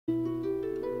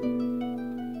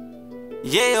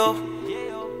Yeah,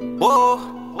 whoa,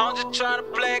 I'm just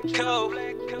tryna play it cool.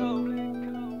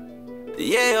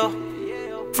 yeah,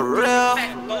 for real.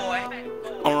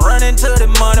 I'm running to the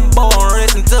money, boy, I'm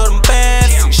racing to them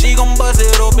bands. She gon' bust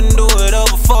it open, do it up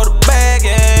before the bag.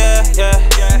 Yeah, yeah,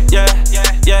 yeah,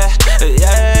 yeah,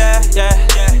 yeah, yeah,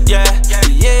 yeah,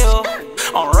 yeah.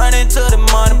 I'm running to the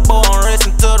money, boy, I'm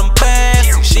racing to them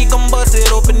bands. She gon' bust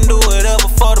it open, do it up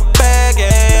before the bag.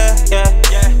 Yeah, yeah,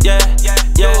 yeah, yeah, yeah,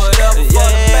 do it up before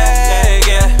the bag.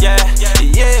 Yeah, yeah,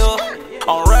 yeah.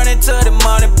 I'm running to the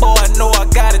money, boy, I know I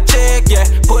got a check. Yeah,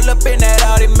 pull up in that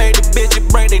Audi, make the bitches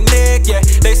break their neck. Yeah,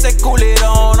 they say cool it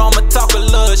on, I'ma talk a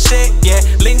little shit. Yeah,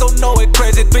 lingo know it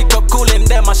crazy, pick up coolin',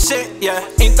 that my shit. Yeah,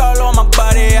 ink all on my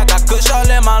body, I got kush all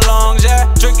in my lungs. Yeah,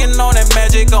 drinking on that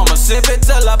magic, I'ma sip it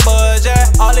till I buzz. Yeah,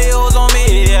 all the hoes on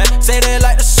me. Yeah, say they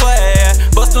like the swag. Yeah,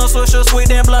 bust on swisher, sweet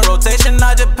and blunt rotation,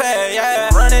 I just pay. Yeah,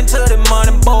 running to the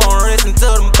money, boy, I'm racing to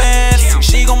them bands.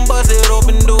 She gon' bust it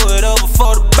open, do it up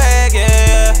before the bag.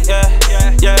 Yeah, yeah,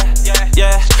 yeah, yeah,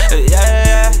 yeah,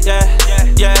 yeah, yeah,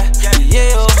 yeah,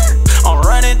 yeah. I'm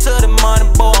running to the money,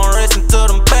 boy, I'm racing to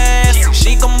them bands.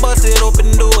 She gon' bust it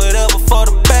open, do it up before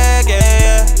the bag.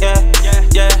 Yeah, yeah,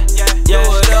 yeah, yeah, do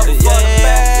it up before the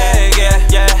bag. Yeah,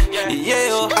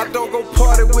 yeah. I don't go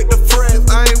party with the friends,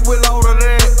 I ain't with all of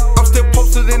that. I'm still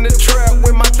posted in the trap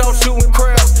with my dog shooting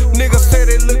crabs. Niggas say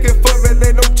they looking for me,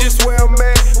 they know just where I'm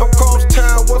at. I'm cross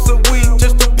town once a week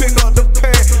just to pick up the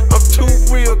pad. I'm too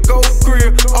real, go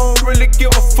grill, I don't really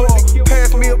give a fuck.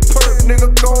 Pass me a perk, nigga,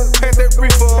 gon' pass that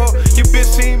reefer up. You bitch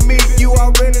seen me, you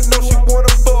already know she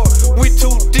wanna fuck. We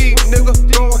too deep, nigga,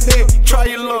 go ahead, try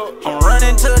your luck. I'm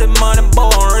running to the money, boy,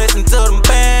 I'm racing to them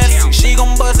bands. She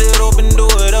gon' bust it open, do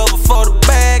it up before the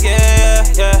bag. Yeah,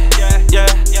 yeah, yeah,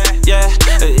 yeah,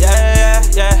 yeah,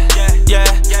 yeah, yeah,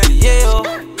 yeah.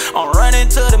 I'm running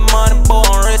to the money, boy,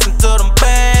 I'm racing to them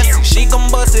bands. She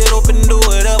gon' bust it open, do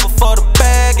it up before the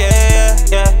bag. Yeah,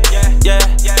 yeah, yeah,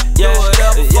 yeah, do it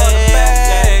up before the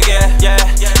bag. Yeah, yeah.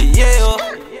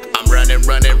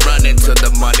 I'm running to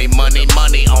the money, money,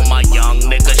 money on my young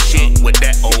nigga shit with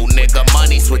that old nigga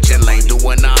money. Switching lane,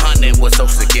 doing 100. Was so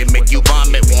sick it make you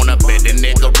vomit. Wanna bet the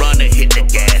nigga running, hit the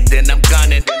gas, then I'm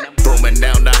gunning. Booming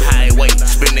down the highway,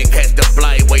 spinning catch the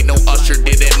flyway. No Usher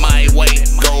did it my way.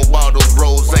 Gold bottles,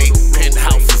 rose,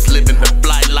 penthouses, living the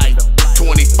fly life.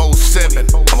 24/7.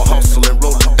 I'm a hustle and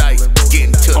roll the dice,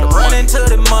 getting to the I'm running to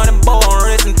the money, boy, I'm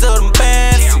racing to them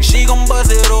bands. She gon'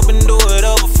 bust it open, do it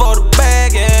up before the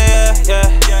bag. Yeah, yeah,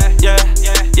 yeah,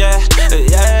 yeah,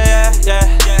 yeah, yeah,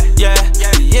 yeah,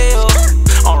 yeah.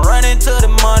 I'm running to the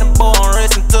money, boy, I'm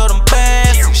racing to them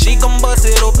bands. She gon' bust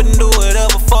it open, do it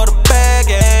up before the bag.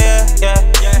 Yeah, yeah,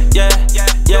 yeah, yeah,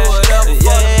 do it up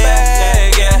before the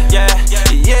bag. Yeah,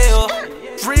 yeah.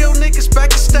 Real niggas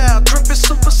back in style, drippin'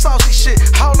 super saucy shit.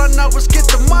 All I know is get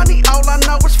the money, all I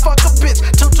know is fuck a bitch.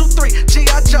 223,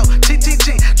 G.I. Joe,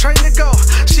 TTG, train to go.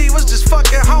 She was just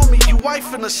fucking homie, you wife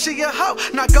finna she a hoe.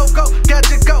 Now go,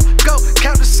 gadget go,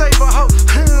 Captain Saber hoe.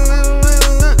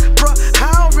 Bruh, I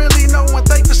don't really know one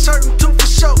thing for certain, two for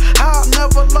sure. I'll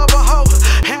never love a hoe,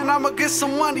 and I'ma get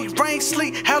some money, rain,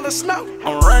 sleet, hella snow.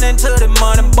 I'm running to the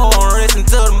money, boy, I'm racing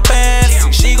to them bands.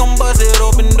 She gon' bust it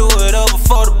open, do it up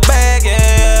before the bag.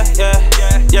 Yeah, yeah.